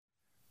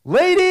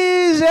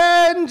Ladies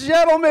and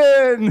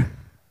gentlemen,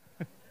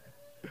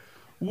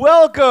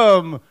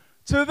 welcome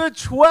to the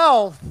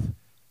 12th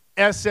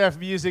SF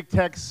Music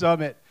Tech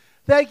Summit.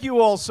 Thank you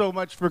all so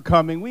much for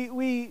coming.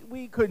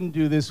 We couldn't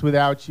do this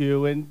without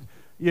you, and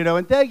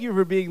thank you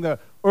for being the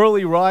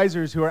early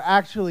risers who are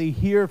actually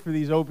here for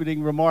these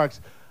opening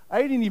remarks.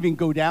 I didn't even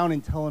go down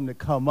and tell them to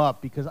come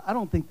up because I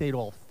don't think they'd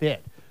all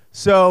fit.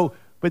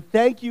 But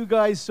thank you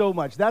guys so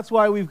much. That's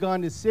why we've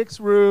gone to 6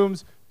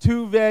 rooms,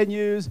 2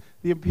 venues,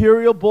 the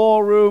Imperial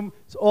Ballroom.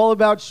 It's all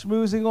about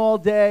schmoozing all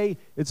day.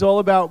 It's all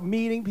about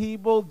meeting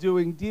people,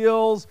 doing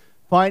deals,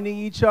 finding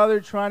each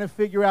other, trying to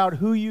figure out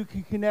who you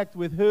can connect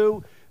with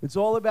who. It's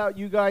all about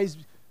you guys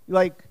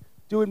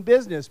doing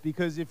business,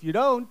 because if you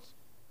don't,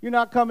 you're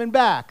not coming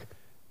back.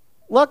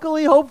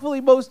 Luckily,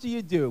 hopefully, most of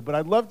you do, but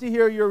I'd love to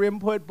hear your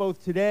input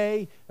both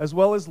today as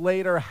well as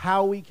later,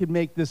 how we can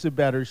make this a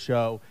better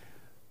show.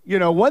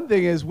 One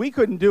thing is we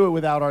couldn't do it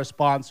without our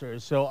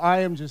sponsors, so I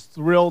am just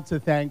thrilled to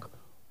thank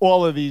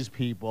all of these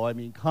people. I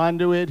mean,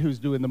 Conduit, who's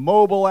doing the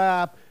mobile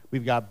app.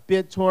 We've got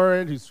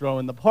BitTorrent, who's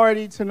throwing the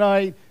party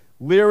tonight.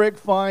 Lyric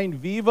Find,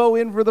 Vivo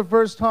in for the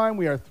first time.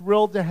 We are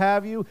thrilled to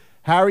have you.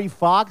 Harry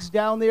Fox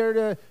down there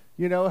to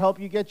help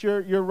you get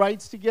your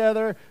rights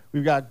together.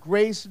 We've got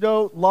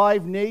Gracenote,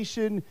 Live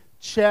Nation,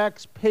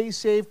 Checks,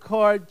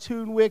 PaySafeCard,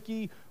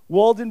 TuneWiki,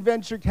 Walden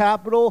Venture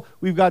Capital.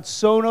 We've got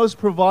Sonos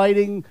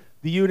providing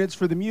the units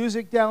for the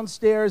music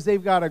downstairs.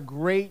 They've got a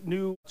great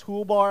new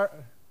toolbar.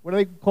 What do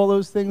they call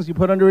those things you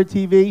put under a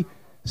TV?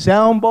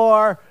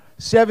 Soundbar,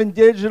 7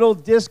 Digital,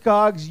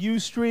 Discogs,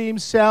 Ustream,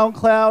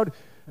 SoundCloud,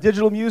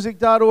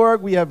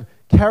 digitalmusic.org. We have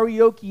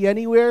Karaoke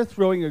Anywhere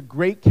throwing a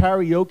great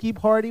karaoke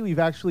party. We've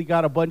actually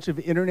got a bunch of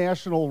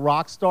international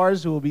rock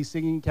stars who will be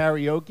singing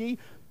karaoke.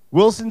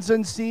 Wilson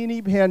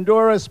Sonsini,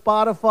 Pandora,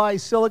 Spotify,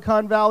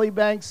 Silicon Valley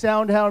Bank,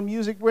 Soundhound,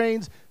 Music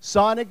Brains,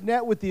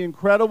 SonicNet with the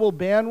incredible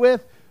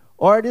bandwidth,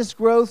 Artist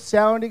Growth,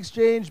 Sound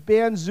Exchange,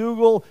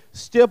 Bandzoogle,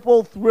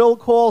 Stipple, Thrill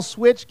Call,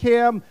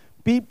 Switchcam,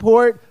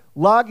 Beatport,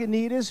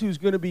 Lagunitas, who's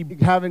going to be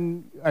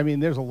having,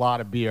 there's a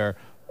lot of beer.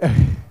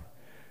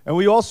 And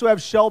we also have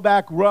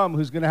Shellback Rum,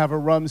 who's going to have a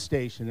rum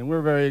station, and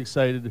we're very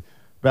excited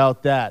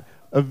about that.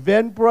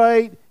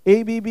 Eventbrite,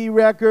 ABB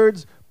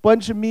Records,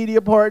 bunch of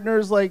media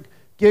partners like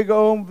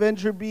GigOhm,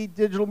 VentureBeat,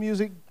 Digital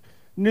Music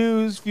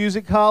News,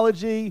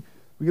 Fusicology.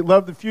 We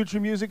love the Future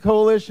Music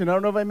Coalition. I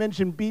don't know if I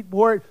mentioned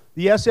Beatport,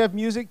 the SF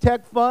Music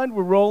Tech Fund.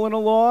 We're rolling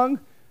along.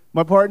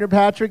 My partner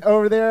Patrick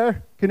over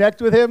there,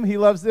 connect with him. He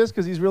loves this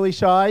because he's really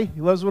shy.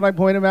 He loves when I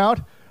point him out.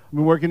 We've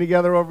been working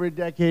together over a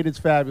decade. It's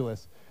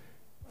fabulous.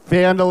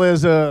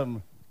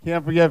 Vandalism.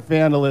 Can't forget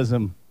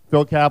vandalism.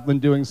 Phil Kaplan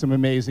doing some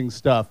amazing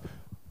stuff.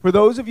 For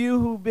those of you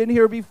who've been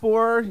here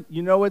before,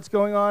 you know what's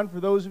going on. For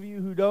those of you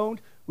who don't,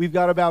 we've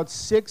got about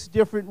 6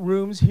 different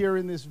rooms here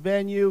in this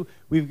venue.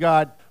 We're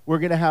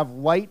going to have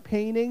light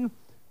painting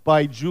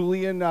by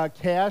Julian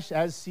Cash,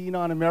 as seen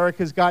on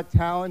America's Got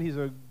Talent. He's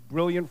a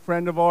brilliant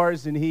friend of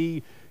ours, and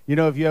he,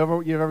 if you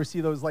ever see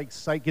those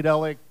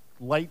psychedelic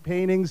light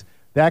paintings,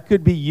 that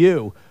could be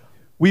you.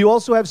 We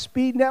also have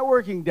speed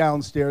networking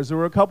downstairs. There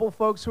were a couple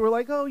folks who were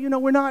like, oh,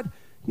 we're not,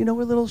 we're a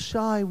little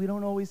shy. We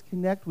don't always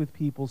connect with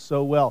people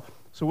so well.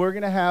 So we're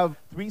going to have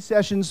 3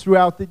 sessions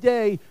throughout the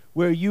day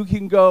where you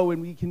can go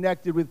and be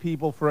connected with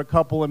people for a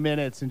couple of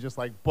minutes and just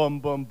boom,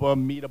 boom,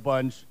 boom, meet a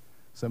bunch,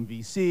 some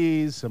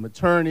VCs, some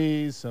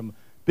attorneys, some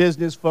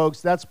business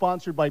folks. That's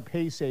sponsored by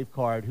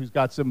PaySafeCard, who's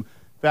got some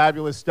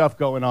fabulous stuff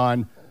going on.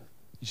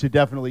 You should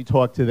definitely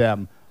talk to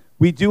them.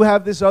 We do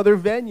have this other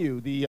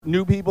venue, the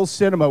New People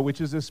Cinema,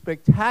 which is a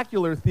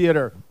spectacular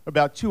theater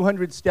about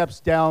 200 steps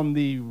down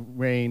the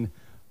Rhine,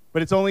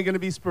 but it's only going to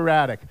be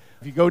sporadic.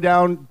 If you go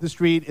down the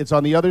street, it's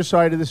on the other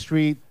side of the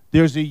street.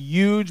 There's a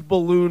huge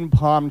balloon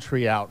palm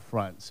tree out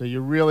front, so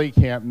you really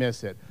can't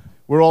miss it.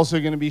 We're also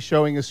going to be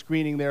showing a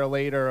screening there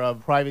later, a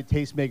private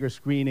tastemaker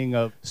screening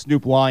of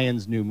Snoop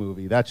Lionn's new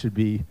movie. That should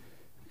be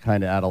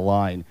kind of out of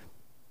line.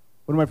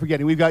 What am I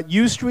forgetting? We've got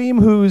Ustream,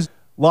 who's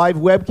live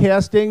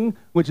webcasting,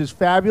 which is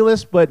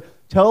fabulous, but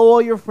tell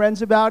all your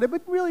friends about it,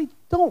 but really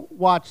don't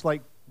watch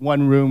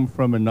one room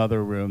from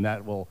another room.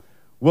 That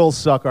will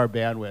suck our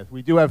bandwidth.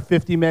 We do have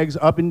 50 megs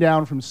up and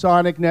down from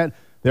SonicNet.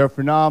 They're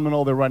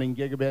phenomenal. They're running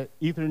gigabit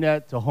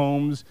Ethernet to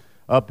homes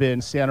up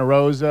in Santa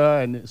Rosa,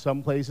 and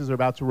some places are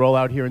about to roll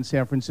out here in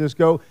San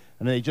Francisco,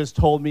 and they just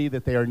told me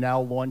that they are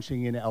now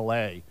launching in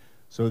LA.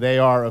 So they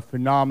are a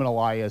phenomenal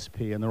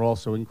ISP, and they're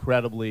also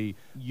incredibly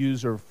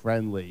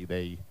user-friendly.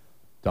 They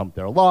dump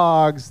their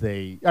logs.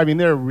 They're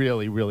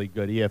really, really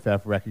good.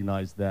 EFF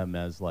recognized them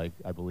as,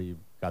 I believe,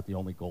 got the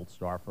only gold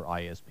star for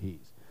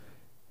ISPs.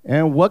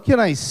 And what can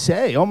I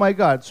say? Oh, my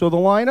God. So the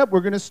lineup,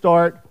 we're going to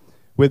start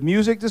with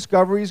Music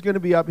Discovery is going to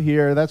be up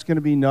here. That's going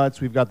to be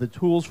nuts. We've got the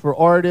tools for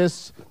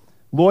artists,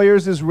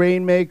 lawyers as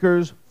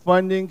rainmakers,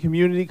 funding,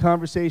 community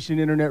conversation,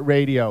 internet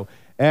radio.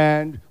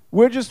 And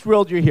we're just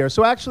thrilled you're here.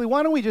 So actually,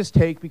 why don't we just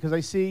take, because I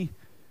see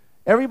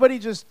everybody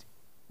just,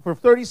 for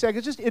 30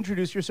 seconds, just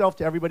introduce yourself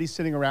to everybody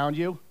sitting around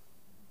you.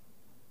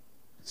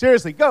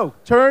 Seriously, go.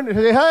 Turn and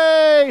say,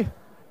 hey.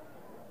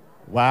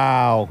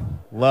 Wow.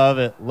 Love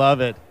it.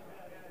 Love it.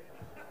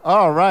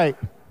 All right.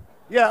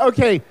 Yeah,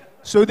 okay.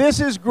 So this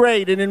is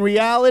great. And in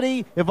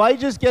reality, if I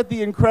just get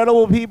the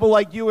incredible people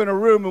like you in a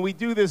room and we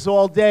do this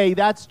all day,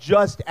 that's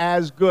just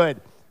as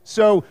good.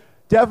 So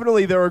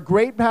definitely, there are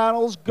great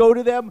panels. Go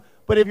to them.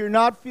 But if you're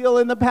not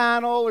feeling the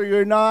panel or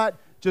you're not,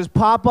 just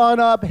pop on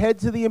up, head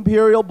to the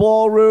Imperial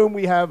Ballroom.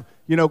 We have,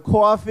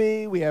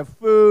 coffee. We have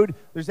food.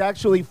 There's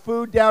actually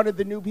food down at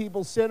the New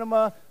People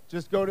Cinema.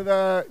 Just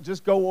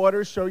go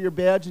order, show your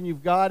badge, and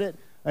you've got it.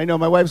 I know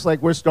my wife's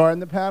like, we're starting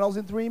the panels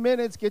in 3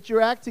 minutes. Get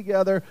your act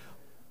together.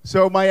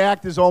 So my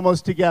act is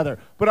almost together.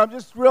 But I'm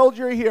just thrilled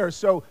you're here.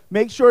 So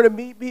make sure to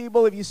meet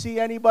people. If you see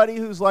anybody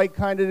who's like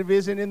kind of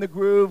isn't in the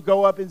groove,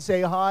 go up and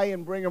say hi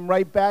and bring them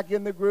right back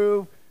in the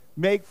groove.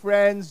 Make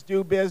friends,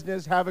 do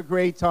business, have a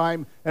great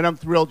time. And I'm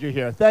thrilled you're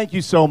here. Thank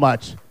you so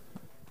much.